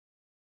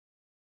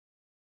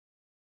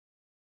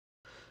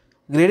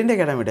ഗ്രേഡിൻ്റെ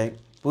അക്കാഡമിയുടെ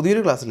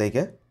പുതിയൊരു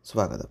ക്ലാസ്സിലേക്ക്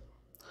സ്വാഗതം.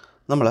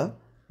 നമ്മൾ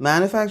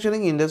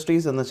മാനുഫാക്ചറിങ്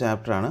ഇൻഡസ്ട്രീസ് എന്ന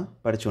ചാപ്റ്ററാണ്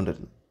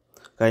പഠിച്ചുകൊണ്ടിരുന്നത്.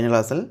 കഴിഞ്ഞ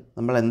ക്ലാസ്സിൽ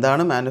നമ്മൾ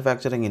എന്താണ്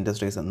മാനുഫാക്ചറിങ്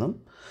ഇൻഡസ്ട്രീസ് എന്നും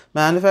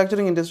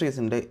മാനുഫാക്ചറിങ്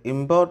ഇൻഡസ്ട്രീസിൻ്റെ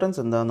ഇമ്പോർട്ടൻസ്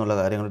എന്താണെന്നുള്ള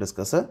കാര്യങ്ങൾ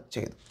ഡിസ്കസ്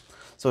ചെയ്തു.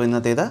 സോ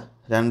ഇന്നത്തേത്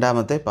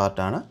രണ്ടാമത്തെ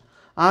പാർട്ടാണ്.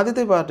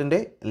 ആദ്യത്തെ പാർട്ടിൻ്റെ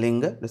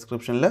ലിങ്ക്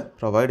ഡിസ്ക്രിപ്ഷനിൽ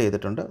പ്രൊവൈഡ്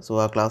ചെയ്തിട്ടുണ്ട്. സോ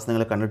ആ ക്ലാസ്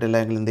നിങ്ങൾ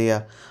കണ്ടിട്ടില്ല എങ്കിൽ എന്ത് ചെയ്യുക,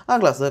 ആ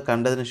ക്ലാസ്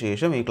കണ്ടതിന്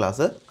ശേഷം ഈ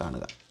ക്ലാസ്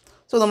കാണുക.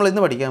 സോ നമ്മൾ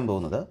ഇന്ന് പഠിക്കാൻ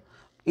പോകുന്നത്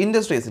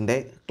ഇൻഡസ്ട്രീസിൻ്റെ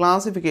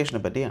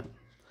ക്ലാസിഫിക്കേഷനെ പറ്റിയാണ്.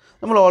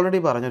 നമ്മൾ ഓൾറെഡി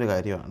പറഞ്ഞൊരു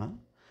കാര്യമാണ്,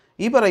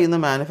 ഈ പറയുന്ന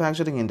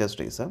മാനുഫാക്ചറിങ്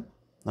ഇൻഡസ്ട്രീസ്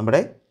നമ്മുടെ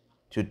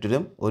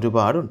ചുറ്റിലും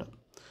ഒരുപാടുണ്ട്.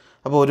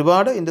 അപ്പോൾ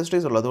ഒരുപാട്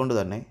ഇൻഡസ്ട്രീസ് ഉള്ളതുകൊണ്ട്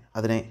തന്നെ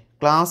അതിനെ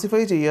ക്ലാസിഫൈ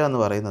ചെയ്യുക എന്ന്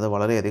പറയുന്നത്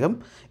വളരെയധികം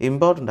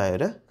ഇമ്പോർട്ടൻ്റ്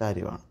ആയൊരു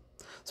കാര്യമാണ്.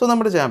 സോ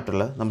നമ്മുടെ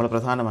ചാപ്റ്ററിൽ നമ്മൾ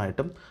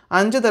പ്രധാനമായിട്ടും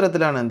 5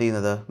 തരത്തിലാണ് എന്ത്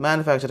ചെയ്യുന്നത്,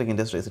 മാനുഫാക്ചറിങ്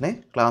ഇൻഡസ്ട്രീസിനെ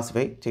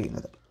ക്ലാസിഫൈ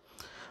ചെയ്യുന്നത്.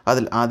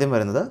 അതിൽ ആദ്യം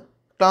വരുന്നത്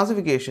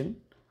classification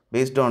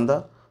based on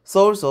the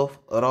source of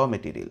raw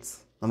materials.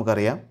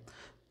 നമുക്കറിയാം,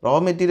 റോ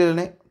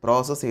മെറ്റീരിയലിനെ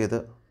പ്രോസസ്സ് ചെയ്ത്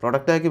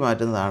പ്രൊഡക്റ്റാക്കി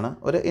മാറ്റുന്നതാണ്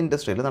ഒരു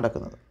ഇൻഡസ്ട്രിയിൽ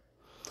നടക്കുന്നത്.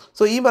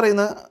 സോ ഈ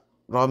പറയുന്ന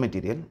റോ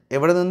മെറ്റീരിയൽ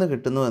എവിടെ നിന്ന്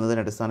കിട്ടുന്നു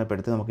എന്നതിനെ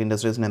അടിസ്ഥാനപ്പെടുത്തി നമുക്ക്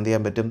ഇൻഡസ്ട്രീസിനെ എന്ത്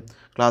ചെയ്യാൻ പറ്റും,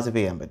 ക്ലാസിഫൈ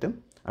ചെയ്യാൻ പറ്റും.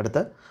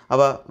 അടുത്ത്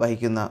അവ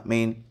വഹിക്കുന്ന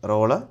മെയിൻ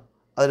റോള്,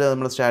 അതിൽ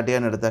നമ്മൾ സ്റ്റാർട്ട്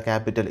ചെയ്യാനെടുത്ത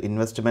ക്യാപിറ്റൽ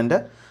ഇൻവെസ്റ്റ്മെൻറ്റ്,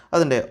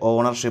 അതിൻ്റെ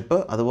ഓണർഷിപ്പ്,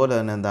 അതുപോലെ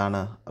തന്നെ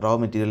എന്താണ് റോ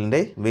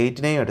മെറ്റീരിയലിൻ്റെ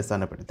വെയ്റ്റിനെയും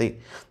അടിസ്ഥാനപ്പെടുത്തി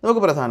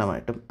നമുക്ക്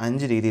പ്രധാനമായിട്ടും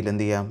 5 രീതിയിൽ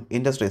എന്ത് ചെയ്യാം,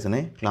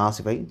 ഇൻഡസ്ട്രീസിനെ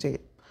ക്ലാസിഫൈ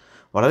ചെയ്യാം.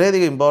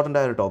 വളരെയധികം ഇമ്പോർട്ടൻ്റ്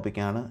ആയ ഒരു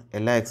ടോപ്പിക്കാണ്.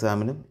 എല്ലാ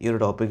എക്സാമിനും ഈ ഒരു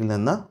ടോപ്പിക്കിൽ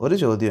നിന്ന് ഒരു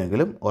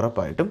ചോദ്യമെങ്കിലും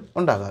ഉറപ്പായിട്ടും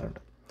ഉണ്ടാകാറുണ്ട്.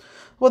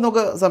 അപ്പോൾ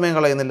നമുക്ക് സമയം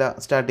കളയുന്നില്ല,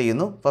 സ്റ്റാർട്ട്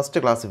ചെയ്യുന്നു.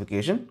 First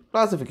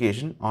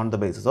classification on the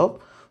basis of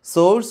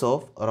swords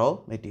of raw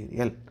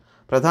material.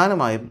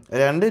 പ്രധാനമായും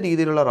 2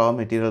 രീതിയിലുള്ള റോ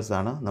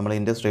മെറ്റീരിയൽസാണ് നമ്മൾ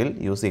ഇൻഡസ്ട്രിയിൽ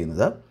യൂസ്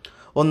ചെയ്യുന്നത്.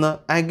 ഒന്ന്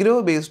അഗ്രോ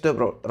ബേസ്ഡ്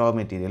റോ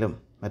മെറ്റീരിയലും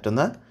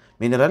മറ്റൊന്ന്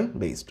മിനറൽ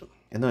ബേസ്ഡും.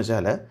 എന്ന്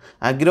വെച്ചാൽ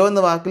അഗ്രോ എന്ന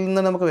വാക്കിൽ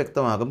നിന്ന് നമുക്ക്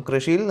വ്യക്തമാകും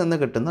കൃഷിയിൽ നിന്ന്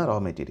കിട്ടുന്ന റോ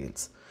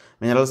മെറ്റീരിയൽസ്.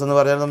 മിനറൽസ് എന്ന്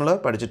പറഞ്ഞാൽ നമ്മൾ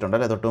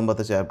പഠിച്ചിട്ടുണ്ടല്ലേ തൊട്ട്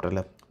മുമ്പത്തെ ചാപ്റ്ററിൽ,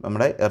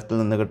 നമ്മുടെ എർത്തിൽ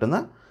നിന്ന് കിട്ടുന്ന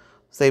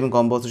സെയിം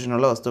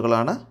കോമ്പോസിഷനുള്ള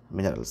വസ്തുക്കളാണ്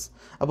മിനറൽസ്.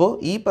 അപ്പോൾ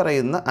ഈ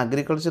പറയുന്ന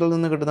അഗ്രികൾച്ചറിൽ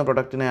നിന്ന് കിട്ടുന്ന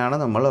പ്രൊഡക്റ്റിനെയാണ്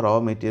നമ്മൾ റോ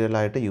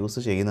മെറ്റീരിയലായിട്ട് യൂസ്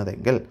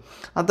ചെയ്യുന്നതെങ്കിൽ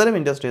അത്തരം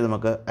ഇൻഡസ്ട്രി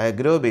നമുക്ക്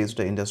അഗ്രോ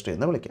ബേസ്ഡ് ഇൻഡസ്ട്രി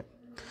എന്ന് വിളിക്കാം.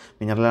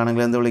 മിനറൽ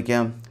ആണെങ്കിൽ എന്ത്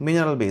വിളിക്കാം,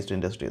 മിനറൽ ബേസ്ഡ്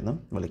ഇൻഡസ്ട്രി എന്നും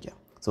വിളിക്കാം.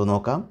 സോ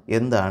നോക്കാം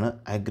എന്താണ്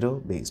agro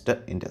based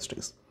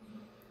industries.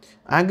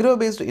 Agro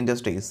based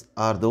industries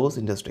are those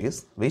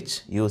industries which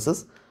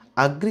uses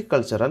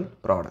agricultural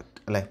product,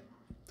 അല്ലേ,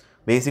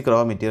 ബേസിക് റോ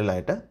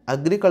മെറ്റീരിയലായിട്ട്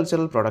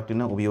അഗ്രികൾച്ചറൽ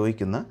പ്രൊഡക്റ്റിന്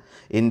ഉപയോഗിക്കുന്ന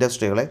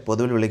ഇൻഡസ്ട്രികളെ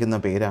പൊതുവിൽ വിളിക്കുന്ന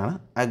പേരാണ്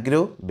agro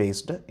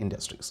based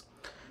industries.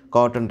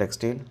 Cotton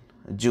textile,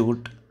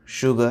 jute,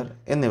 sugar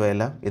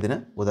എന്നിവയെല്ലാം ഇതിന്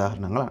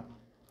ഉദാഹരണങ്ങളാണ്.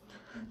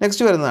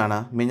 നെക്സ്റ്റ് വരുന്നതാണ്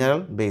മിനറൽ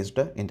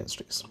ബേസ്ഡ്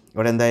ഇൻഡസ്ട്രീസ്.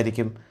 ഇവിടെ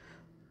എന്തായിരിക്കും,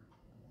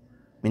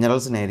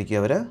 മിനറൽസിനായിരിക്കും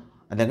അവർ,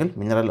 അല്ലെങ്കിൽ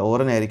മിനറൽ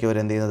ഓറിനായിരിക്കും അവർ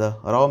എന്ത് ചെയ്യുന്നത്,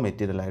 റോ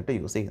മെറ്റീരിയലായിട്ട്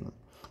യൂസ് ചെയ്യുന്നത്.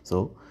 So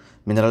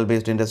mineral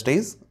based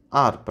industries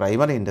R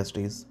primary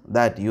industries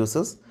that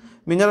uses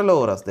mineral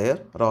ore as their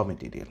raw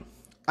material.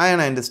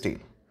 Iron and steel,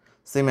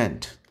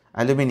 cement,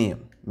 aluminium,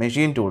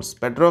 machine tools,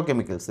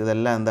 petrochemicals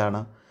ഇതെല്ലാം എന്താണ്,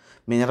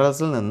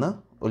 മിനറൽസിൽ നിന്ന്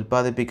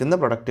ഉൽപ്പാദിപ്പിക്കുന്ന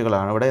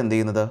പ്രൊഡക്റ്റുകളാണ് ഇവിടെ എന്ത്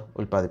ചെയ്യുന്നത്,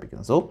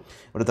 ഉൽപ്പാദിപ്പിക്കുന്നത്. സോ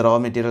ഇവിടുത്തെ റോ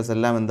മെറ്റീരിയൽസ്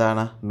എല്ലാം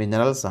എന്താണ്,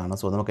 മിനറൽസ് ആണ്.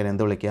 സോ നമുക്കതിനെ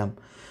എന്ത് വിളിക്കാം,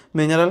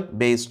 മിനറൽ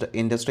ബേസ്ഡ്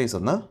ഇൻഡസ്ട്രീസ്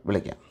എന്ന്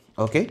വിളിക്കാം.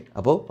 ഓക്കെ,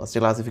 അപ്പോൾ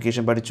ഫസ്റ്റ്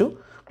ക്ലാസിഫിക്കേഷൻ പഠിച്ചു,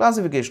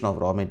 ക്ലാസിഫിക്കേഷൻ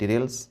ഓഫ് റോ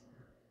മെറ്റീരിയൽസ്,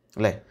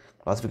 അല്ലേ,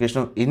 classification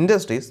of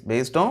industries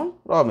based on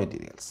raw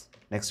materials.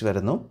 Next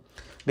വരുന്നു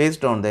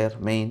based on their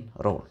main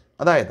role.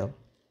 അതായത്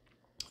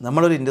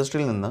നമ്മളൊരു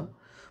ഇൻഡസ്ട്രിയിൽ നിന്ന്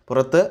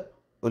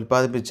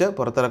ഉൽപ്പാദിപ്പിച്ച്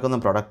പുറത്തിറക്കുന്ന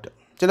പ്രൊഡക്റ്റ്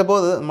ചിലപ്പോൾ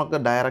അത് നമുക്ക്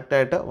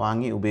ഡയറക്റ്റായിട്ട്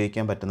വാങ്ങി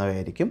ഉപയോഗിക്കാൻ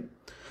പറ്റുന്നവയായിരിക്കും.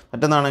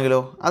 മറ്റൊന്നാണെങ്കിലോ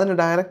അതിന്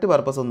ഡയറക്റ്റ്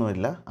പർപ്പസ്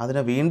ഒന്നുമില്ല,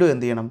 അതിനെ വീണ്ടും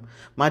എന്ത് ചെയ്യണം,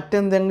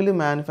 മറ്റെന്തെങ്കിലും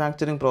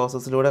മാനുഫാക്ചറിങ്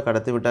പ്രോസസ്സിലൂടെ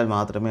കടത്തിവിട്ടാൽ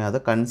മാത്രമേ അത്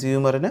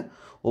കൺസ്യൂമറിന്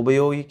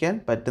ഉപയോഗിക്കാൻ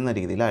പറ്റുന്ന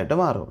രീതിയിലായിട്ട്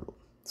മാറുകയുള്ളൂ.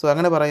 സോ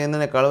അങ്ങനെ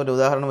പറയുന്നതിനേക്കാളും ഒരു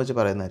ഉദാഹരണം വെച്ച്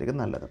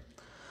പറയുന്നതായിരിക്കും നല്ലത്.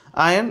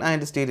 അയൺ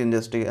ആൻഡ് സ്റ്റീൽ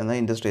ഇൻഡസ്ട്രി എന്ന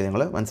ഇൻഡസ്ട്രി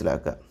നിങ്ങൾ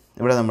മനസ്സിലാക്കുക.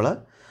 ഇവിടെ നമ്മൾ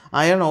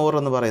അയൺ ഓർ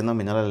എന്ന് പറയുന്ന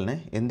മിനറലിനെ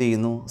എന്ത്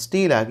ചെയ്യുന്നു,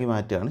 സ്റ്റീലാക്കി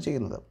മാറ്റുകയാണ്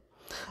ചെയ്യുന്നത്.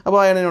 അപ്പോൾ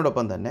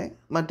അയണിനോടൊപ്പം തന്നെ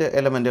മറ്റ്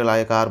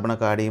എലമെൻറ്റുകളായ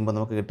കാർബണൊക്കെ ആഡ് ചെയ്യുമ്പോൾ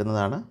നമുക്ക്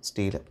കിട്ടുന്നതാണ്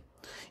സ്റ്റീൽ.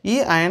 ഈ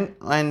അയൺ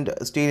ആൻഡ്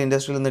സ്റ്റീൽ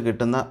ഇൻഡസ്ട്രിയിൽ നിന്ന്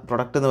കിട്ടുന്ന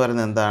പ്രൊഡക്റ്റ് എന്ന്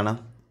പറയുന്നത് എന്താണ്,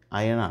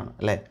 അയണാണ്,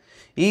 അല്ലേ.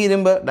 ഈ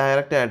ഇരുമ്പ്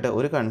ഡയറക്റ്റായിട്ട്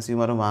ഒരു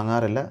കൺസ്യൂമറും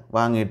വാങ്ങാറില്ല,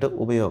 വാങ്ങിയിട്ട്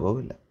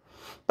ഉപയോഗവുമില്ല.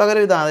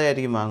 പകരം ഇത്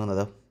ആദ്യമായിരിക്കും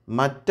വാങ്ങുന്നത്,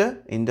 മറ്റ്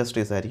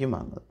ഇൻഡസ്ട്രീസ് ആയിരിക്കും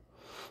വാങ്ങുന്നത്.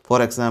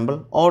 For example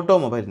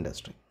automobile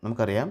industry.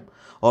 നമുക്കറിയാം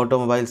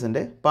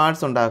ഓട്ടോമൊബൈൽസിൻ്റെ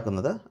പാർട്സ്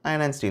ഉണ്ടാക്കുന്നത്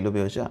അയൺ ആൻഡ് സ്റ്റീൽ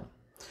ഉപയോഗിച്ചാണ്.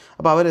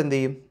 അപ്പോൾ അവരെന്ത്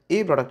ചെയ്യും, ഈ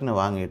പ്രൊഡക്റ്റിനെ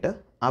വാങ്ങിയിട്ട്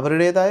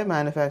അവരുടേതായ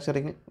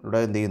മാനുഫാക്ചറിങ് ഇവിടെ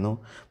എന്ത് ചെയ്യുന്നു,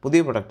 പുതിയ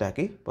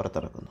പ്രൊഡക്റ്റാക്കി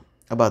പുറത്തിറക്കുന്നു.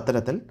 അപ്പോൾ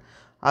അത്തരത്തിൽ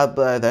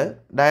അതായത്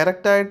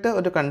ഡയറക്റ്റായിട്ട്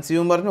ഒരു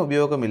കൺസ്യൂമറിന്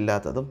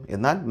ഉപയോഗമില്ലാത്തതും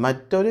എന്നാൽ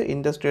മറ്റൊരു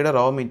ഇൻഡസ്ട്രിയുടെ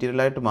റോ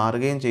മെറ്റീരിയലായിട്ട്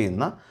മാറുകയും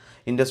ചെയ്യുന്ന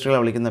ഇൻഡസ്ട്രികളെ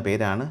വിളിക്കുന്ന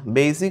പേരാണ്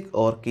ബേസിക്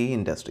ഓർ കീ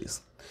ഇൻഡസ്ട്രീസ്.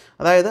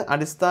 അതായത്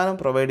അടിസ്ഥാനം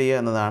പ്രൊവൈഡ്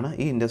ചെയ്യുക എന്നതാണ്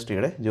ഈ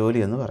ഇൻഡസ്ട്രിയുടെ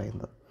ജോലി എന്ന്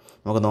പറയുന്നത്.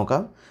 നമുക്ക്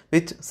നോക്കാം,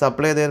 which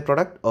supply there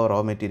product or raw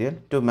material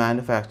to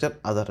manufacture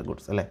other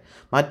goods, അല്ലേ,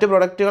 മറ്റ്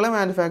പ്രൊഡക്റ്റുകളെ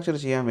മാനുഫാക്ചർ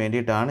ചെയ്യാൻ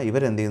വേണ്ടിയിട്ടാണ്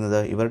ഇവരെന്ത് ചെയ്യുന്നത്,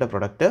 ഇവരുടെ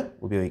പ്രൊഡക്റ്റ്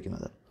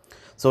ഉപയോഗിക്കുന്നത്.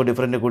 So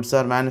different goods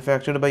are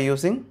manufactured by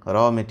using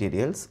raw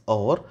materials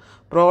or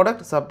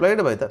product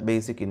supplied by the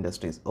basic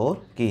industries or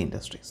key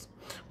industries.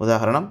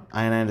 ഉദാഹരണം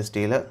iron and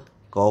steel,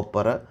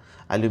 copper,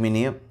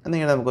 aluminium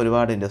എന്നിങ്ങനെ നമുക്ക്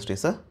ഒരുപാട്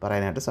ഇൻഡസ്ട്രീസ്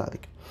പറയാനായിട്ട്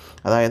സാധിക്കും.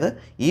 അതായത്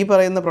ഈ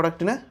പറയുന്ന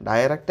പ്രൊഡക്റ്റിന്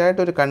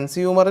ഡയറക്റ്റായിട്ട് ഒരു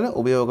കൺസ്യൂമറിന്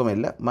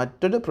ഉപയോഗമില്ല,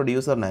 മറ്റൊരു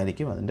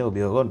പ്രൊഡ്യൂസറിനായിരിക്കും അതിൻ്റെ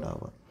ഉപയോഗം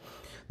ഉണ്ടാവുക.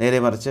 നേരെ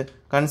മറിച്ച്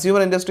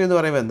കൺസ്യൂമർ ഇൻഡസ്ട്രി എന്ന്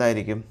പറയുമ്പോൾ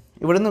എന്തായിരിക്കും?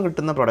 ഇവിടുന്ന്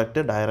കിട്ടുന്ന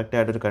പ്രൊഡക്റ്റ്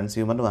ഡയറക്റ്റായിട്ട് ഒരു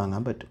കൺസ്യൂമറിന്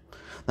വാങ്ങാൻ പറ്റും.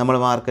 നമ്മൾ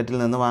മാർക്കറ്റിൽ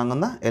നിന്ന്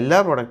വാങ്ങുന്ന എല്ലാ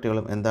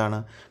പ്രൊഡക്റ്റുകളും എന്താണ്?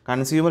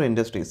 കൺസ്യൂമർ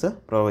ഇൻഡസ്ട്രീസ്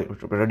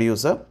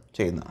പ്രൊഡ്യൂസ്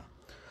ചെയ്യുന്നതാണ്.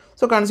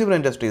 So consumer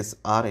industries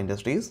R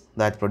industries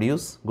that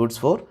produce goods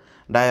for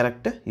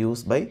direct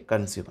use by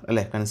consumer,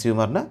 അല്ലേ?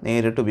 കൺസ്യൂമറിന്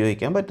നേരിട്ട്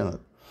ഉപയോഗിക്കാൻ പറ്റുന്നത്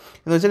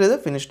എന്ന് വെച്ചാൽ ഇത്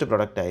ഫിനിഷ്ഡ്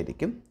പ്രൊഡക്റ്റ്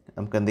ആയിരിക്കും,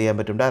 നമുക്ക് എന്ത് ചെയ്യാൻ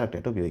പറ്റും?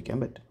 ഡയറക്റ്റായിട്ട് ഉപയോഗിക്കാൻ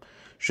പറ്റും.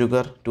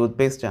 ഷുഗർ, ടൂത്ത്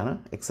പേസ്റ്റ് ആണ്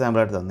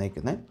എക്സാമ്പിളായിട്ട്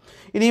തന്നേക്കുന്നത്.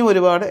 ഇനിയും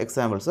ഒരുപാട്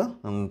എക്സാമ്പിൾസ്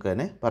നമുക്ക്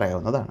തന്നെ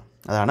പറയാവുന്നതാണ്.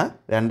 അതാണ്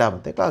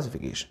രണ്ടാമത്തെ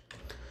ക്ലാസിഫിക്കേഷൻ.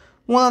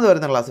 മൂന്നാമത്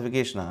വരുന്ന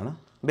ക്ലാസിഫിക്കേഷനാണ്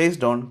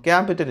based on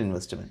capital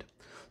investment.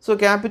 So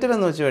capital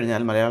എന്ന് വെച്ച്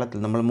കഴിഞ്ഞാൽ മലയാളത്തിൽ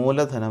നമ്മൾ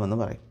മൂലധനം എന്ന്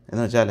പറയും.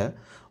 എന്ന് വെച്ചാൽ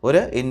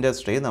ഒരു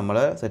ഇൻഡസ്ട്രി നമ്മൾ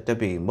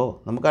സെറ്റപ്പ് ചെയ്യുമ്പോൾ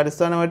നമുക്ക്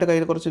അടിസ്ഥാനമായിട്ട്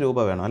കയ്യിൽ കുറച്ച് രൂപ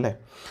വേണം, അല്ലേ?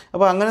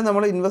 അപ്പോൾ അങ്ങനെ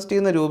നമ്മൾ ഇൻവെസ്റ്റ്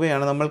ചെയ്യുന്ന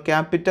രൂപയാണ് നമ്മൾ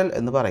ക്യാപിറ്റൽ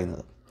എന്ന്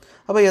പറയുന്നത്.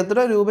 അപ്പോൾ എത്ര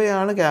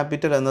രൂപയാണ്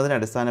ക്യാപിറ്റൽ എന്നതിനെ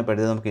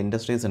അടിസ്ഥാനപ്പെടുത്തി നമുക്ക്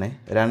ഇൻഡസ്ട്രീസിനെ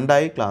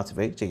രണ്ടായി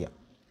ക്ലാസിഫൈ ചെയ്യാം.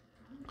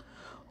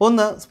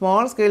 ഒന്ന്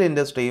സ്മോൾ സ്കെയിൽ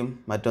ഇൻഡസ്ട്രിയും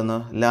മറ്റൊന്ന്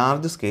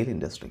large scale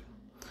ഇൻഡസ്ട്രിയും.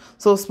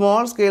 So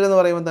small scale എന്ന്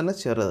പറയുമ്പോൾ തന്നെ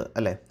ചെറുത്,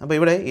 അല്ലേ? അപ്പോൾ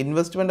ഇവിടെ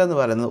ഇൻവെസ്റ്റ്മെൻറ്റ് എന്ന്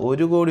പറയുന്നത്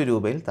 1 കോടി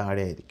രൂപയിൽ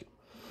താഴെയായിരിക്കും.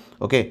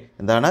 ഓക്കെ,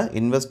 എന്താണ്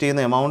ഇൻവെസ്റ്റ്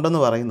ചെയ്യുന്ന എമൗണ്ട് എന്ന്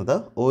പറയുന്നത്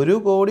 1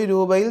 കോടി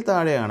രൂപയിൽ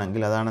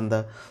താഴെയാണെങ്കിൽ അതാണെന്ത്?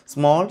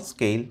 സ്മോൾ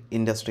സ്കെയിൽ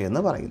ഇൻഡസ്ട്രി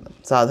എന്ന് പറയുന്നത്.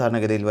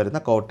 സാധാരണഗതിയിൽ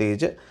വരുന്ന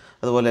കോട്ടേജ്,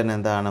 അതുപോലെ തന്നെ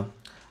എന്താണ്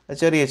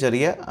ചെറിയ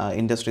ചെറിയ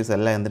ഇൻഡസ്ട്രീസ്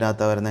എല്ലാം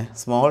എന്തിനകത്താണ് വരുന്നത്?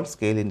 സ്മോൾ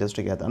സ്കെയിൽ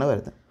ഇൻഡസ്ട്രിക്കകത്താണ്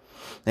വരുന്നത്.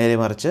 നേരെ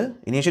മറിച്ച്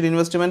ഇനീഷ്യൽ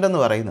ഇൻവെസ്റ്റ്മെൻറ്റ് എന്ന്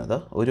പറയുന്നത്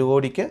 1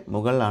 കോടിക്ക്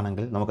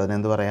മുകളിലാണെങ്കിൽ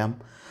നമുക്കതിനെന്ത് പറയാം?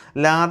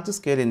 ലാർജ്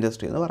സ്കെയിൽ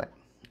ഇൻഡസ്ട്രി എന്ന് പറയാം.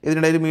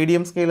 ഇതിനിടയിൽ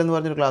മീഡിയം സ്കെയിൽ എന്ന്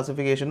പറഞ്ഞൊരു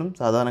ക്ലാസിഫിക്കേഷനും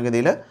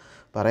സാധാരണഗതിയിൽ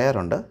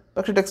പറയാറുണ്ട്.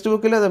 പക്ഷേ ടെക്സ്റ്റ്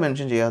ബുക്കിൽ അത്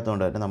മെൻഷൻ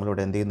ചെയ്യാത്തതുകൊണ്ട് തന്നെ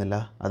നമ്മളിവിടെ എന്ത് ചെയ്യുന്നില്ല,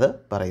 അത്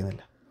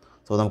പറയുന്നില്ല.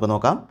 സോ നമുക്ക്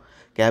നോക്കാം.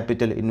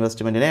 ക്യാപിറ്റൽ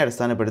ഇൻവെസ്റ്റ്മെൻറ്റിനെ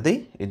അടിസ്ഥാനപ്പെടുത്തി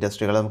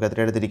ഇൻഡസ്ട്രികളെ നമുക്ക്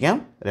എത്രയായിട്ട് തിരിക്കാം?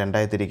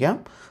 രണ്ടായി തിരിക്കാം.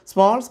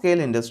 സ്മോൾ സ്കെയിൽ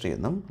ഇൻഡസ്ട്രി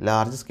എന്നും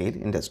ലാർജ് സ്കെയിൽ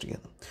ഇൻഡസ്ട്രി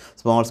എന്നും.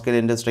 സ്മോൾ സ്കെയിൽ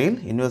ഇൻഡസ്ട്രിയിൽ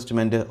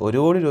ഇൻവെസ്റ്റ്മെൻറ്റ്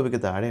 1 കോടി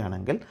രൂപയ്ക്ക്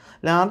താഴെയാണെങ്കിൽ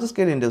ലാർജ്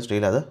സ്കെയിൽ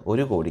ഇൻഡസ്ട്രിയിൽ അത്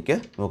 1 കോടിക്ക്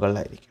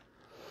മുകളിലായിരിക്കും.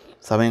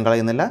 സമയം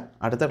കളയുന്നില്ല,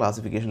 അടുത്ത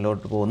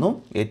ക്ലാസിഫിക്കേഷനിലോട്ട് പോകുന്നു.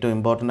 ഏറ്റവും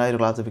ഇമ്പോർട്ടൻ്റ് ആയൊരു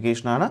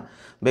ക്ലാസിഫിക്കേഷനാണ്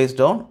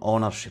ബേസ്ഡ് ഓൺ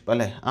ഓണർഷിപ്പ്,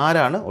 അല്ലേ?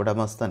 ആരാണ്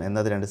ഉടമസ്ഥൻ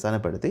എന്നതിനെ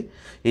അടിസ്ഥാനപ്പെടുത്തി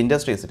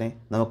ഇൻഡസ്ട്രീസിനെ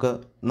നമുക്ക്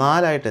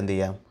 4ആയിട്ട് എന്ത്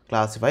ചെയ്യാം?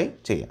 ക്ലാസിഫൈ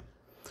ചെയ്യാം.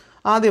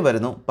 ആദ്യം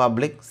വരുന്നു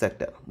പബ്ലിക്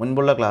സെക്ടർ.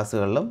 മുൻപുള്ള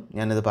ക്ലാസ്സുകളിലും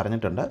ഞാനിത്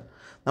പറഞ്ഞിട്ടുണ്ട്.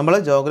 നമ്മൾ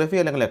ജോഗ്രഫി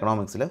അല്ലെങ്കിൽ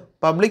എക്കണോമിക്സിൽ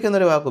പബ്ലിക്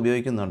എന്നൊരു വാക്ക്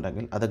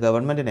ഉപയോഗിക്കുന്നുണ്ടെങ്കിൽ അത്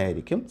ഗവൺമെൻറ്റിനെ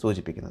ആയിരിക്കും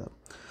സൂചിപ്പിക്കുന്നത്.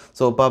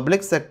 സോ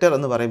പബ്ലിക് സെക്ടർ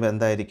എന്ന് പറയുമ്പോൾ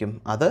എന്തായിരിക്കും?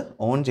 അത്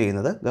ഓൺ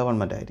ചെയ്യുന്നത്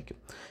ഗവൺമെൻറ് ആയിരിക്കും.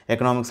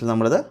 എക്കണോമിക്സിൽ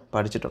നമ്മളിത്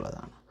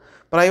പഠിച്ചിട്ടുള്ളതാണ്.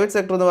 പ്രൈവറ്റ്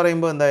സെക്ടർ എന്ന്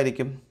പറയുമ്പോൾ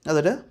എന്തായിരിക്കും?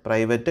 അതൊരു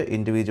പ്രൈവറ്റ്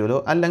ഇൻഡിവിജ്വലോ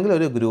അല്ലെങ്കിൽ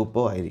ഒരു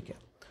ഗ്രൂപ്പോ ആയിരിക്കാം.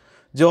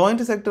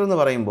 ജോയിൻറ്റ് സെക്ടർ എന്ന്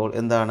പറയുമ്പോൾ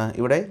എന്താണ്?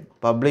 ഇവിടെ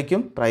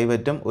പബ്ലിക്കും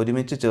പ്രൈവറ്റും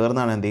ഒരുമിച്ച്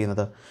ചേർന്നാണ് എന്ത്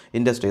ചെയ്യുന്നത്?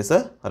 ഇൻഡസ്ട്രീസ്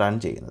റൺ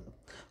ചെയ്യുന്നത്.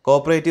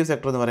 കോപ്പറേറ്റീവ്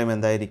സെക്ടർ എന്ന് പറയുമ്പോൾ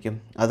എന്തായിരിക്കും?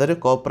 അതൊരു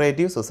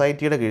കോപ്പറേറ്റീവ്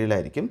സൊസൈറ്റിയുടെ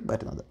കീഴിലായിരിക്കും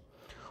വരുന്നത്.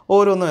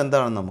 ഓരോന്നും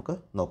എന്താണെന്ന് നമുക്ക്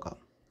നോക്കാം.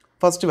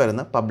 ഫസ്റ്റ്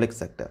വരുന്ന പബ്ലിക്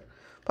സെക്ടർ.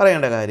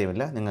 പറയേണ്ട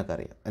കാര്യമില്ല,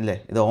 നിങ്ങൾക്കറിയാം, അല്ലേ?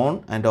 ഇത് on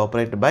and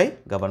operate by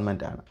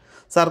government ആണ്.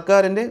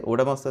 സർക്കാരിൻ്റെ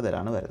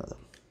ഉടമസ്ഥതയിലാണ് വരുന്നത്.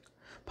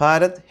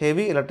 Bharat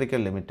heavy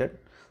electrical limited,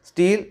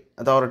 steel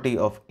authority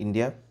of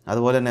India,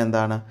 അതുപോലെ തന്നെ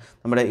എന്താണ്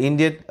നമ്മുടെ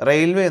ഇന്ത്യൻ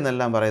റെയിൽവേ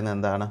എന്നെല്ലാം പറയുന്നത്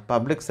എന്താണ്?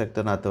 പബ്ലിക്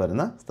സെക്ടറിനകത്ത്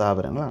വരുന്ന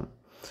സ്ഥാപനങ്ങളാണ്.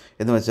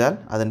 എന്ന് വെച്ചാൽ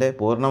അതിൻ്റെ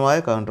പൂർണ്ണമായ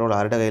കൺട്രോൾ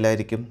ആരുടെ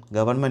കയ്യിലായിരിക്കും?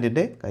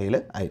 ഗവൺമെൻറ്റിൻ്റെ കയ്യിൽ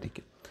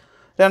ആയിരിക്കും.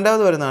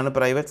 രണ്ടാമത് വരുന്നതാണ്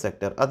പ്രൈവറ്റ്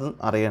സെക്ടർ. അതും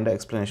അറിയേണ്ട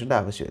എക്സ്പ്ലനേഷൻ്റെ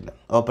ആവശ്യമില്ല.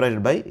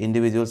 Operated by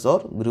individuals or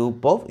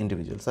group of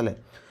individuals, അല്ലേ?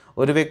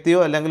 ഒരു വ്യക്തിയോ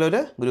അല്ലെങ്കിൽ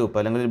ഒരു ഗ്രൂപ്പ്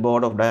അല്ലെങ്കിൽ ഒരു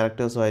ബോർഡ് ഓഫ്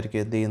ഡയറക്ടേഴ്സോ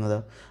ആയിരിക്കും എന്ത് ചെയ്യുന്നത്?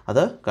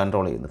 അത്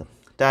കൺട്രോൾ ചെയ്യുന്നത്.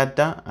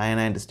 Tata iron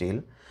and steel,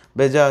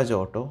 Bajaj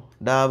auto,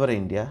 Dabur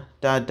India,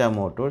 Tata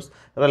Motors,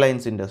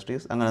 Reliance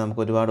industries, അങ്ങനെ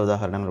നമുക്ക് ഒരുപാട്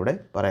ഉദാഹരണങ്ങളിലൂടെ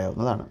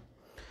പറയാവുന്നതാണ്.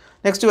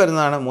 നെക്സ്റ്റ്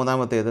വരുന്നതാണ്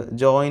മൂന്നാമത്തേത്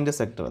ജോയിൻറ്റ്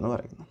സെക്ടർ എന്ന്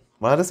പറയുന്നത്.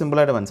 വളരെ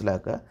സിമ്പിളായിട്ട്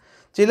മനസ്സിലാക്കുക.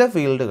 ചില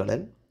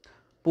ഫീൽഡുകളിൽ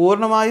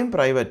പൂർണ്ണമായും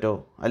പ്രൈവറ്റോ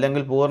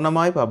അല്ലെങ്കിൽ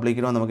പൂർണ്ണമായി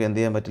പബ്ലിക്കിനോ നമുക്ക് എന്ത്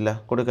ചെയ്യാൻ പറ്റില്ല?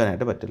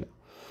 കൊടുക്കാനായിട്ട് പറ്റില്ല.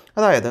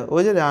 അതായത്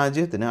ഒരു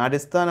രാജ്യത്തിന്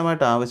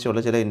അടിസ്ഥാനമായിട്ട്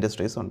ആവശ്യമുള്ള ചില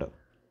ഇൻഡസ്ട്രീസ് ഉണ്ട്.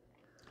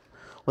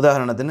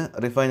 ഉദാഹരണത്തിന്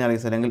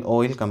റിഫൈനറീസ് അല്ലെങ്കിൽ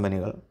ഓയിൽ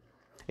കമ്പനികൾ,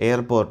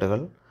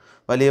 എയർപോർട്ടുകൾ,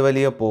 വലിയ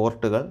വലിയ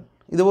പോർട്ടുകൾ,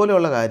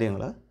 ഇതുപോലെയുള്ള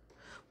കാര്യങ്ങൾ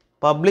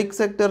പബ്ലിക്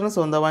സെക്ടറിന്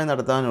സ്വന്തമായി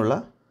നടത്താനുള്ള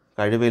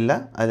കഴിവില്ല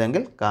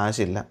അല്ലെങ്കിൽ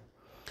കാശില്ല.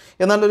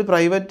 എന്നാൽ ഒരു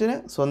പ്രൈവറ്റിന്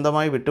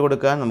സ്വന്തമായി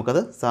വിട്ടുകൊടുക്കാൻ നമുക്കത്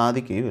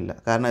സാധിക്കുകയുമില്ല.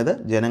 കാരണം ഇത്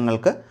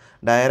ജനങ്ങൾക്ക്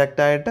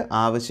ഡയറക്റ്റായിട്ട്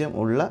ആവശ്യം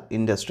ഉള്ള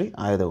ഇൻഡസ്ട്രി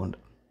ആയതുകൊണ്ട്.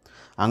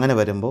 അങ്ങനെ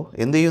വരുമ്പോൾ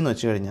എന്ത് ചെയ്യുമെന്ന്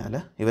വെച്ച് കഴിഞ്ഞാൽ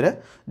ഇവർ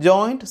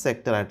ജോയിൻറ്റ്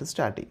സെക്ടറായിട്ട്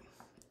സ്റ്റാർട്ട് ചെയ്യും.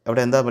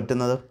 അവിടെ എന്താ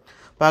പറ്റുന്നത്?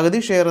 പകുതി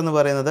ഷെയർ എന്ന്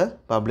പറയുന്നത്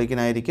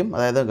പബ്ലിക്കിനായിരിക്കും,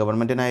 അതായത്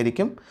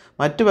ഗവൺമെൻറ്റിനായിരിക്കും.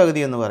 മറ്റു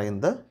പകുതി എന്ന്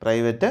പറയുന്നത്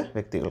പ്രൈവറ്റ്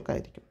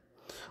വ്യക്തികൾക്കായിരിക്കും.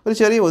 ഒരു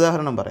ചെറിയ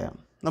ഉദാഹരണം പറയാം.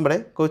 നമ്മുടെ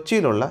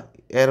കൊച്ചിയിലുള്ള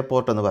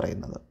എയർപോർട്ട് എന്ന്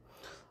പറയുന്നത്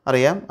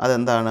അറിയാം.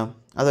 അതെന്താണ്?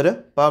 അതൊരു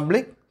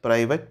പബ്ലിക്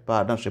പ്രൈവറ്റ്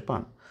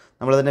പാർട്ട്ണർഷിപ്പാണ്.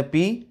 നമ്മളതിനെ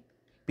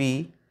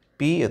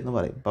PPP എന്ന്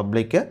പറയും,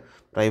 പബ്ലിക്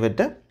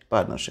പ്രൈവറ്റ്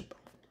പാർട്ട്ണർഷിപ്പ്.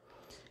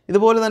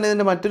 ഇതുപോലെ തന്നെ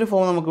ഇതിൻ്റെ മറ്റൊരു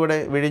ഫോം നമുക്കിവിടെ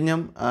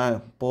വിഴിഞ്ഞം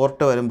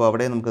പോർട്ട് വരുമ്പോൾ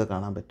അവിടെ നമുക്കത്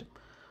കാണാൻ പറ്റും.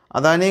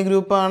 അദാനി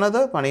ഗ്രൂപ്പാണത്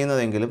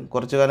പണിയുന്നതെങ്കിലും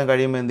കുറച്ചു കാലം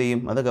കഴിയുമ്പോൾ എന്ത്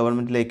ചെയ്യും? അത്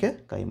ഗവൺമെൻറ്റിലേക്ക്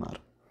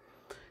കൈമാറും.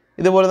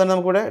 ഇതുപോലെ തന്നെ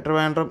നമുക്കിവിടെ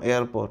ട്രിവാൻഡ്രം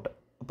എയർപോർട്ട്,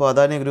 അപ്പോൾ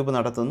അദാനി ഗ്രൂപ്പ്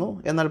നടത്തുന്നു,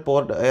 എന്നാൽ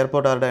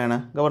എയർപോർട്ട് ആരുടെയാണ്?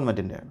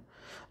 ഗവൺമെൻറ്റിൻ്റെയാണ്.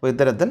 അപ്പോൾ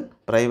ഇത്തരത്തിൽ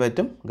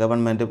പ്രൈവറ്റും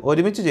ഗവൺമെൻറ്റും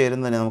ഒരുമിച്ച്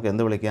ചേരുന്നതിനെ നമുക്ക്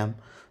എന്ത് വിളിക്കാം?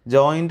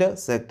 ജോയിൻറ്റ്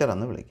സെക്ടർ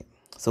എന്ന് വിളിക്കാം.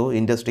 So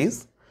industries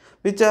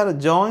which are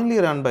jointly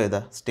run by the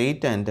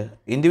state and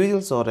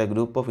individuals or a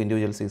group of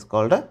individuals is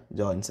called a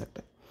joint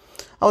sector.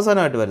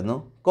 അവസാനമായിട്ട് വരുന്നു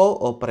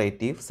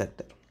കോഓപ്പറേറ്റീവ്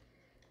സെക്ടർ.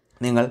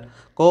 നിങ്ങൾ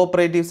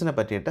കോഓപ്പറേറ്റീവ്സിനെ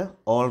പറ്റിയിട്ട്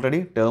ഓൾറെഡി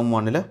ടേം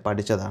 1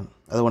 പഠിച്ചതാണ്.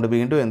 അതുകൊണ്ട്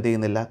വീണ്ടും എന്ത്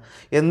ചെയ്യുന്നില്ല,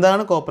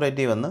 എന്താണ്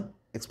കോഓപ്പറേറ്റീവ് എന്ന്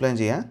എക്സ്പ്ലെയിൻ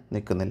ചെയ്യാൻ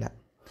നിൽക്കുന്നില്ല.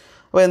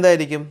 അപ്പോൾ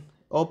എന്തായിരിക്കും?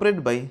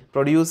 Operate by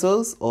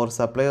producers or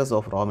suppliers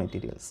of raw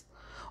materials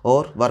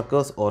or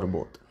workers or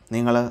both.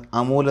 നിങ്ങൾ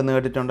അമൂൽ എന്ന്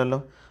കേട്ടിട്ടുണ്ടല്ലോ,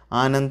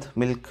 Anand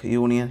milk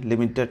union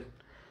limited,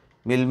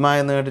 Milma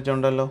എന്ന്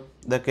കേട്ടിട്ടുണ്ടല്ലോ.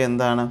 ഇതൊക്കെ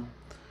എന്താണ്?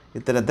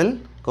 ഇത്തരത്തിൽ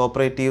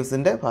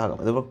കോപ്പറേറ്റീവ്സിൻ്റെ ഭാഗം.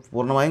 ഇത്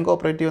പൂർണ്ണമായും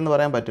കോപ്പറേറ്റീവ് എന്ന്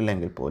പറയാൻ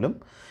പറ്റില്ലെങ്കിൽ പോലും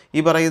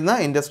ഈ പറയുന്ന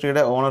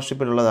ഇൻഡസ്ട്രിയുടെ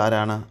ഓണർഷിപ്പിലുള്ളത്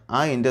ആരാണ്? ആ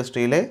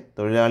ഇൻഡസ്ട്രിയിലെ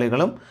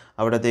തൊഴിലാളികളും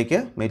അവിടത്തേക്ക്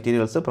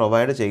മെറ്റീരിയൽസ്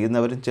പ്രൊവൈഡ്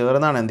ചെയ്യുന്നവരും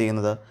ചേർന്നാണ് എന്ത്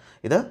ചെയ്യുന്നത്?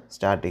 ഇത്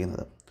സ്റ്റാർട്ട്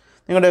ചെയ്യുന്നത്.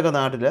 നിങ്ങളുടെയൊക്കെ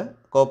നാട്ടിൽ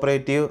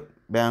കോപ്പറേറ്റീവ്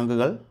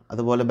ബാങ്കുകൾ,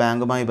 അതുപോലെ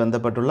ബാങ്കുമായി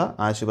ബന്ധപ്പെട്ടുള്ള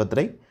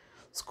ആശുപത്രി,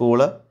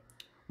 സ്കൂള്,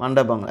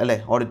 മണ്ഡപങ്ങൾ അല്ലേ,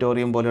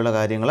 ഓഡിറ്റോറിയം പോലെയുള്ള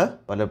കാര്യങ്ങൾ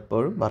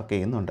പലപ്പോഴും വർക്ക്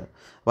ചെയ്യുന്നുണ്ട്.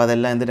 അപ്പോൾ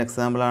അതെല്ലാം എന്തിന്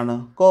എക്സാമ്പിളാണ്?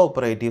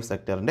 കോഓപ്പറേറ്റീവ്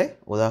സെക്ടറിൻ്റെ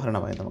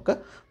ഉദാഹരണമായി നമുക്ക്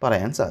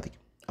പറയാൻ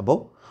സാധിക്കും. അപ്പോൾ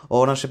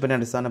ഓണർഷിപ്പിനെ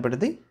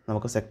അടിസ്ഥാനപ്പെടുത്തി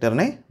നമുക്ക്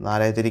സെക്ടറിനെ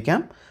 4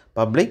 തിരിക്കാം: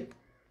 public,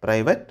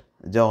 private,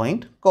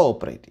 joint,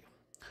 cooperative.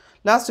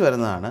 Last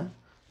വരുന്നതാണ്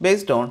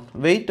based on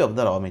weight of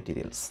the raw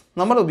materials.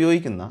 നമ്മൾ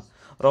ഉപയോഗിക്കുന്ന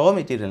റോ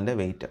മെറ്റീരിയലിൻ്റെ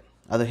വെയ്റ്റ്,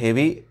 അത്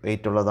ഹെവി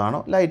വെയ്റ്റ്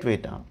ഉള്ളതാണോ ലൈറ്റ്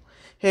വെയ്റ്റ് ആണോ?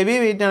 ഹെവി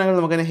വെയ്റ്റ് ആണെങ്കിൽ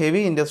നമുക്കതിനെ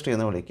ഹെവി ഇൻഡസ്ട്രി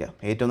എന്ന് വിളിക്കാം.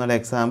 ഏറ്റവും നല്ല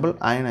example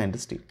iron and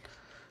steel.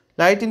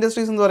 Light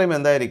industries എന്ന് പറയുമ്പോൾ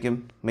എന്തായിരിക്കും?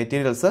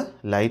 മെറ്റീരിയൽസ്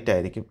ലൈറ്റ്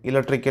ആയിരിക്കും.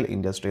 ഇലക്ട്രിക്കൽ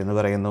ഇൻഡസ്ട്രി എന്ന്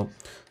പറയുന്നു.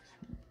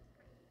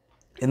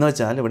 എന്ന്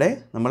വെച്ചാൽ ഇവിടെ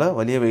നമ്മൾ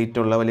വലിയ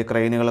വെയിറ്റുള്ള വലിയ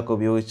ക്രെയിനുകളൊക്കെ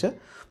ഉപയോഗിച്ച്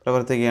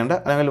പ്രവർത്തിക്കേണ്ട,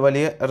 അല്ലെങ്കിൽ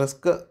വലിയ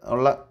റിസ്ക്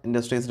ഉള്ള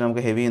ഇൻഡസ്ട്രീസിന്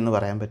നമുക്ക് ഹെവി എന്ന്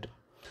പറയാൻ പറ്റും.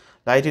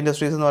 ലൈറ്റ്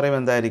ഇൻഡസ്ട്രീസ് എന്ന്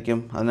പറയുമ്പോൾ എന്തായിരിക്കും?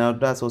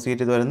 അതിനകത്ത്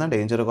അസോസിയേറ്റ് ചെയ്ത് വരുന്ന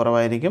ഡേഞ്ചർ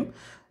കുറവായിരിക്കും.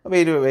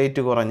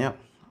 വെയിറ്റ് കുറഞ്ഞ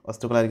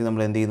വസ്തുക്കളായിരിക്കും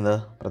നമ്മൾ എന്ത് ചെയ്യുന്നത്?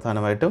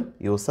 പ്രധാനമായിട്ടും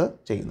യൂസ്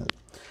ചെയ്യുന്നത്.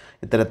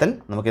 ഇത്തരത്തിൽ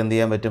നമുക്ക് എന്ത്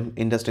ചെയ്യാൻ പറ്റും?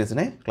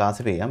 ഇൻഡസ്ട്രീസിനെ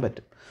ക്ലാസിഫൈ ചെയ്യാൻ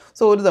പറ്റും.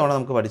 സോ ഒരു തവണ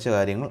നമുക്ക് പഠിച്ച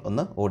കാര്യങ്ങൾ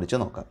ഒന്ന് ഓടിച്ചു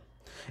നോക്കാം.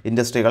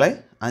 ഇൻഡസ്ട്രികളെ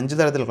 5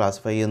 തരത്തിൽ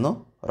ക്ലാസിഫൈ ചെയ്യുന്നു: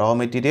 raw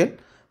material,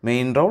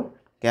 main role,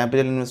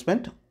 capital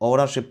investment,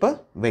 ownership,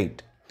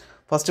 weight.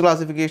 First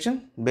classification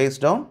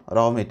based on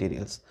raw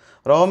materials.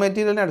 Raw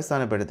മെറ്റീരിയലിനെ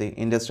അടിസ്ഥാനപ്പെടുത്തി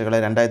ഇൻഡസ്ട്രികളെ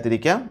 2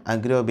 തിരിക്കാം: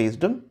 അഗ്രോ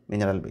ബേസ്ഡും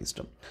മിനറൽ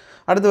ബേസ്ഡും.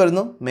 അടുത്ത്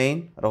വരുന്നു മെയിൻ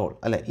റോൾ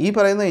അല്ലേ. ഈ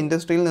പറയുന്ന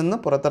ഇൻഡസ്ട്രിയിൽ നിന്ന്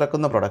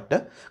പുറത്തിറക്കുന്ന പ്രൊഡക്റ്റ്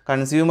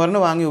കൺസ്യൂമറിന്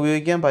വാങ്ങി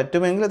ഉപയോഗിക്കാൻ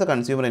പറ്റുമെങ്കിൽ അത്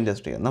കൺസ്യൂമർ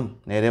ഇൻഡസ്ട്രി എന്നും,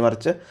 നേരെ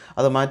മറിച്ച്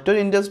അത് മറ്റൊരു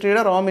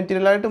ഇൻഡസ്ട്രിയുടെ റോ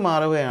മെറ്റീരിയലായിട്ട്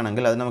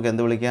മാറുകയാണെങ്കിൽ അത് നമുക്ക്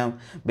എന്ത് വിളിക്കാം?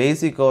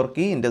 ബേസിക് ഓർ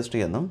കീ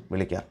ഇൻഡസ്ട്രി എന്നും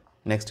വിളിക്കാം.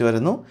 നെക്സ്റ്റ്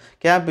വരുന്നു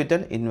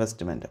ക്യാപിറ്റൽ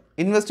ഇൻവെസ്റ്റ്മെൻറ്റ്.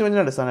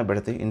 ഇൻവെസ്റ്റ്മെൻറ്റിനെ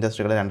അടിസ്ഥാനപ്പെടുത്തി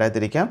ഇൻഡസ്ട്രികളെ 2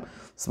 തിരിക്കാം: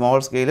 സ്മോൾ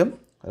സ്കെയിലും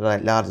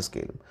ലാർജ്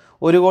സ്കെയിലും.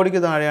 1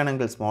 കോടിക്ക്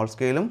താഴെയാണെങ്കിൽ സ്മോൾ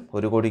സ്കെയിലും,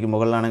 1 കോടിക്ക്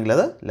മുകളിലാണെങ്കിൽ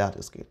അത്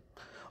ലാർജ് സ്കെയിൽ.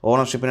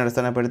 ഓണർഷിപ്പിനെ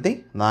അടിസ്ഥാനപ്പെടുത്തി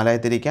 4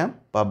 തിരിക്കാം: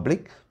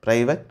 പബ്ലിക്,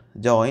 പ്രൈവറ്റ്,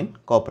 ജോയിൻറ്റ്,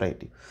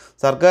 കോപ്പറേറ്റീവ്.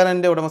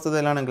 സർക്കാരിൻ്റെ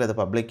ഉടമസ്ഥതയിലാണെങ്കിൽ അത്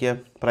പബ്ലിക്,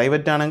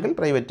 പ്രൈവറ്റ് ആണെങ്കിൽ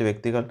പ്രൈവറ്റ്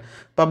വ്യക്തികൾ,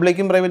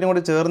 പബ്ലിക്കും പ്രൈവറ്റും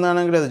കൂടി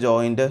ചേർന്നാണെങ്കിൽ അത്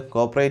ജോയിൻറ്റ്,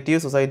 കോപ്പറേറ്റീവ്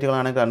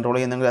സൊസൈറ്റികളാണെങ്കിൽ കൺട്രോൾ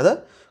ചെയ്യുന്നെങ്കിൽ അത്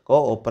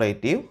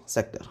കോഓപ്പറേറ്റീവ്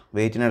സെക്ടർ.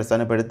 വെയ്റ്റിനെ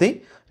അടിസ്ഥാനപ്പെടുത്തി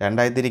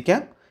 2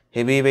 തിരിക്കാം: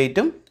 ഹെവി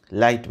വെയ്റ്റും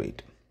ലൈറ്റ്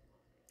വെയ്റ്റും.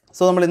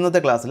 സോ നമ്മൾ ഇന്നത്തെ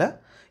ക്ലാസ്സിൽ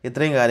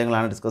ഇത്രയും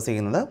കാര്യങ്ങളാണ് ഡിസ്കസ്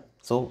ചെയ്യുന്നത്.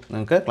 സോ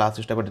നിങ്ങൾക്ക് ക്ലാസ്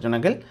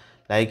ഇഷ്ടപ്പെട്ടിട്ടുണ്ടെങ്കിൽ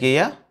ലൈക്ക്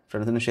ചെയ്യുക,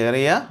 ഫ്രണ്ട്സിന് ഷെയർ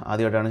ചെയ്യുക.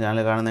 ആദ്യമായിട്ടാണ്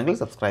ചാനൽ കാണുന്നതെങ്കിൽ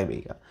സബ്സ്ക്രൈബ്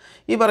ചെയ്യുക.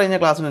 ഈ പറയുന്ന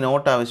ക്ലാസ്സിന്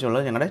നോട്ട്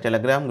ആവശ്യമുള്ളത് ഞങ്ങളുടെ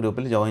ടെലഗ്രാം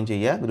ഗ്രൂപ്പിൽ ജോയിൻ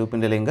ചെയ്യുക.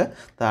 ഗ്രൂപ്പിൻ്റെ ലിങ്ക്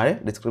താഴെ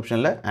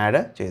ഡിസ്ക്രിപ്ഷനിൽ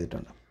ആഡ്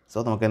ചെയ്തിട്ടുണ്ട്.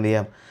 സോ നമുക്ക് എന്ത്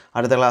ചെയ്യാം?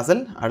 അടുത്ത ക്ലാസ്സിൽ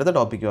അടുത്ത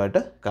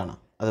ടോപ്പിക്കുമായിട്ട് കാണാം.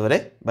 അതുവരെ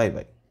ബൈ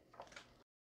ബൈ.